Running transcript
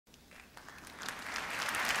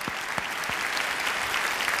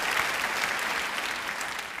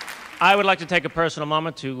I would like to take a personal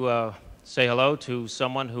moment to say hello to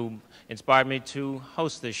someone who inspired me to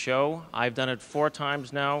host this show. I've done it 4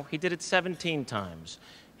 times now. He did it 17 times.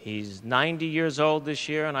 He's 90 years old this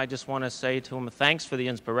year, and I just want to say to him thanks for the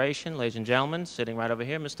inspiration. Ladies and gentlemen, sitting right over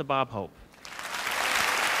here, Mr. Bob Hope.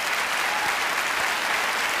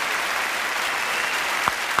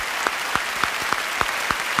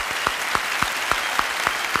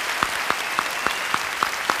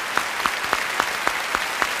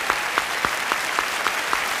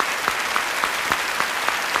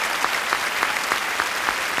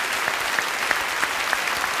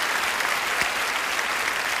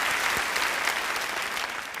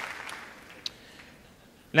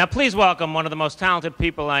 Now, please welcome one of the most talented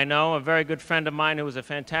people I know, a very good friend of mine who is a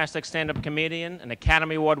fantastic stand-up comedian, an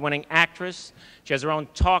Academy Award-winning actress. She has her own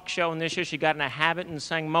talk show, and this year she got in a habit and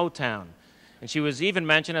sang Motown. And she was even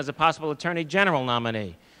mentioned as a possible Attorney General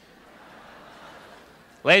nominee.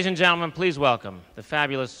 Ladies and gentlemen, please welcome the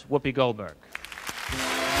fabulous Whoopi Goldberg.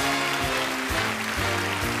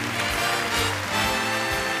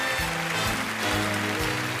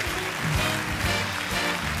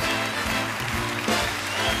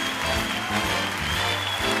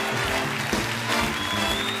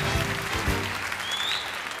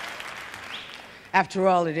 After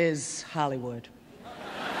all, it is Hollywood.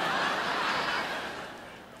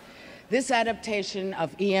 This adaptation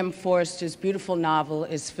of E.M. Forster's beautiful novel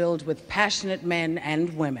is filled with passionate men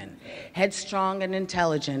and women. Headstrong and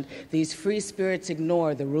intelligent, these free spirits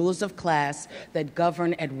ignore the rules of class that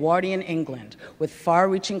govern Edwardian England with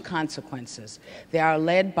far-reaching consequences. They are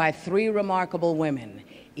led by 3 remarkable women,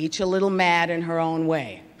 each a little mad in her own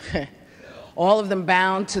way. All of them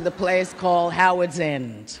bound to the place called Howard's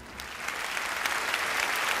End.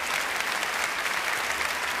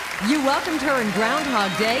 You welcomed her in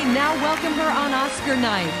Groundhog Day, now welcome her on Oscar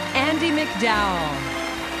night, Andie MacDowell.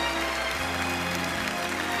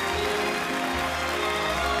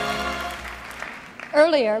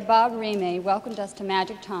 Earlier, Bob Remy welcomed us to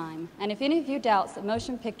Magic Time, and if any of you doubts that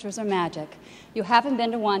motion pictures are magic, you haven't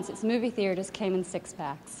been to one since movie theaters came in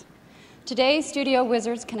 6-packs. Today's studio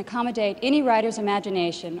wizards can accommodate any writer's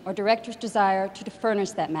imagination or director's desire to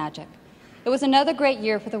furnish that magic. It was another great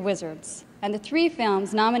year for the wizards, and the 3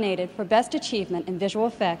 films nominated for Best Achievement in Visual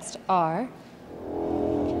Effects are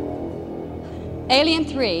Alien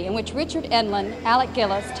 3, in which Richard Edlund, Alec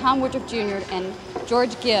Gillis, Tom Woodruff Jr., and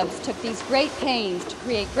George Gibbs took these great pains to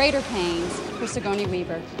create greater pains for Sigourney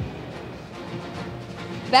Weaver.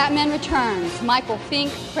 Batman Returns, Michael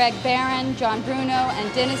Fink, Craig Barron, John Bruno,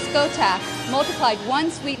 and Dennis Skotak multiplied one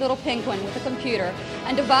sweet little penguin with a computer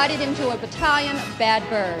and divided into a battalion of bad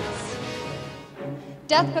birds.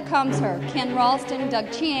 Death Becomes Her, Ken Ralston,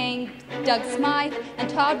 Doug Chiang, Doug Smythe, and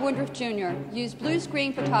Todd Woodruff Jr. used blue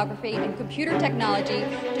screen photography and computer technology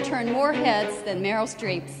to turn more heads than Meryl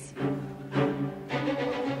Streep's.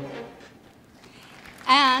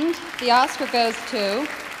 And the Oscar goes to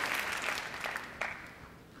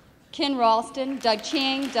Ken Ralston, Doug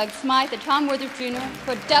Chiang, Doug Smythe, and Tom Woodruff Jr.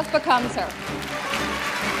 for Death Becomes Her.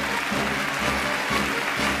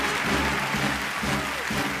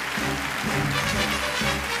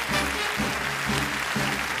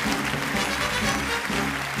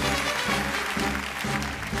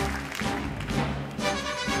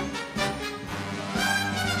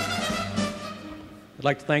 I'd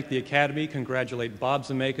like to thank the Academy, congratulate Bob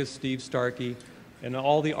Zemeckis, Steve Starkey, and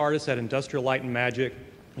all the artists at Industrial Light and Magic,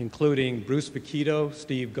 including Bruce Vaquito,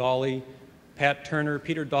 Steve Gawley, Pat Turner,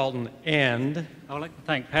 Peter Dalton, and I would like to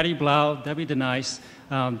thank Patty Blau, Debbie DeNice,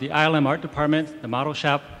 the ILM Art Department, the Model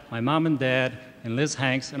Shop, my mom and dad, and Liz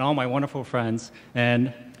Hanks, and all my wonderful friends.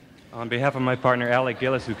 And on behalf of my partner, Alec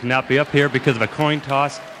Gillis, who cannot be up here because of a coin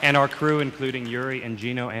toss, and our crew, including Yuri and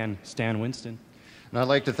Gino and Stan Winston. And I'd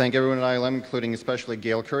like to thank everyone at ILM, including especially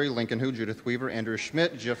Gail Curry, Lincoln Hu, Judith Weaver, Andrew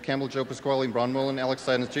Schmidt, Jeff Campbell, Joe Pasquale, Bron Mullen, Alex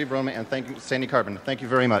Sidens, Jay Broma, and thank you, Sandy Carbon. Thank you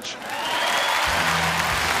very much.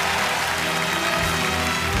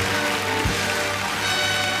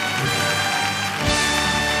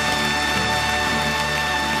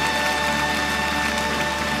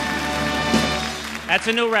 That's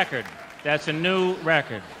a new record. That's a new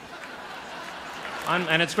record.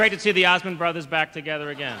 And it's great to see the Osmond brothers back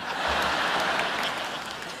together again.